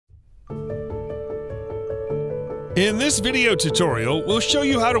In this video tutorial, we'll show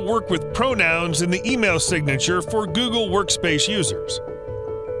you how to work with pronouns in the email signature for Google Workspace users.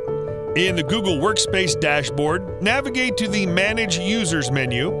 In the Google Workspace dashboard, navigate to the Manage Users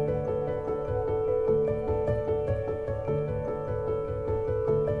menu.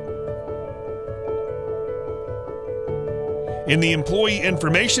 In the Employee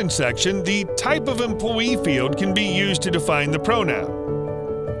Information section, the Type of Employee field can be used to define the pronoun.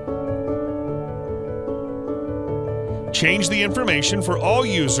 Change the information for all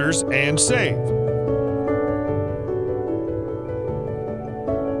users and save.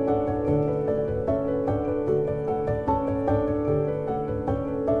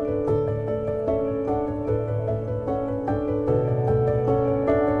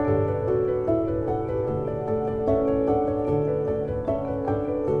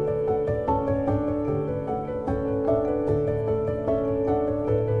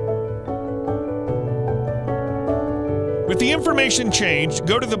 With the information changed,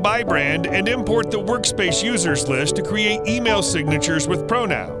 go to the Bybrand and import the Workspace users list to create email signatures with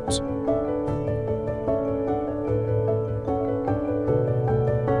pronouns.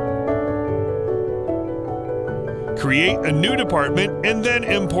 Create a new department and then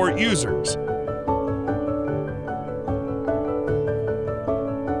import users.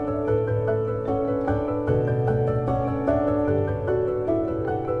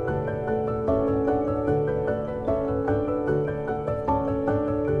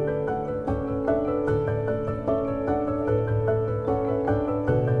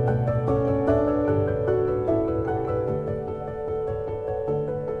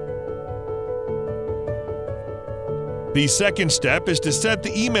 The second step is to set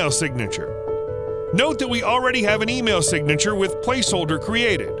the email signature. Note that we already have an email signature with placeholder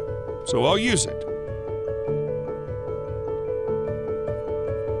created, so I'll use it.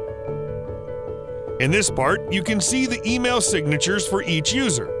 In this part, you can see the email signatures for each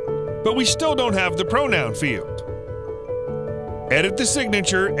user, but we still don't have the pronoun field. Edit the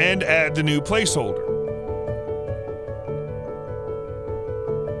signature and add the new placeholder.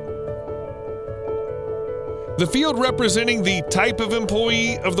 The field representing the type of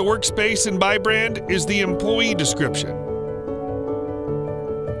employee of the workspace in Bybrand is the employee description.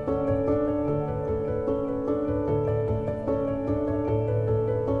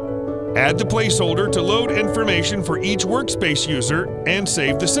 Add the placeholder to load information for each workspace user and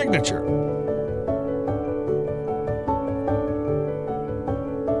save the signature.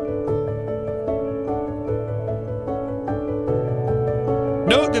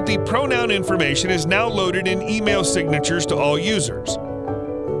 Note that the pronoun information is now loaded in email signatures to all users.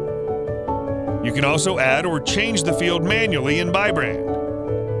 You can also add or change the field manually in Bybrand.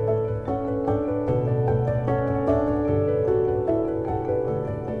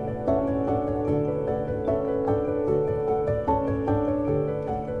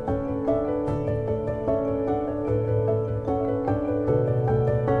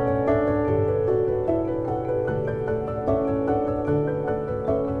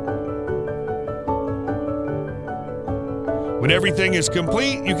 When everything is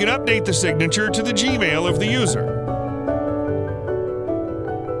complete, you can update the signature to the Gmail of the user.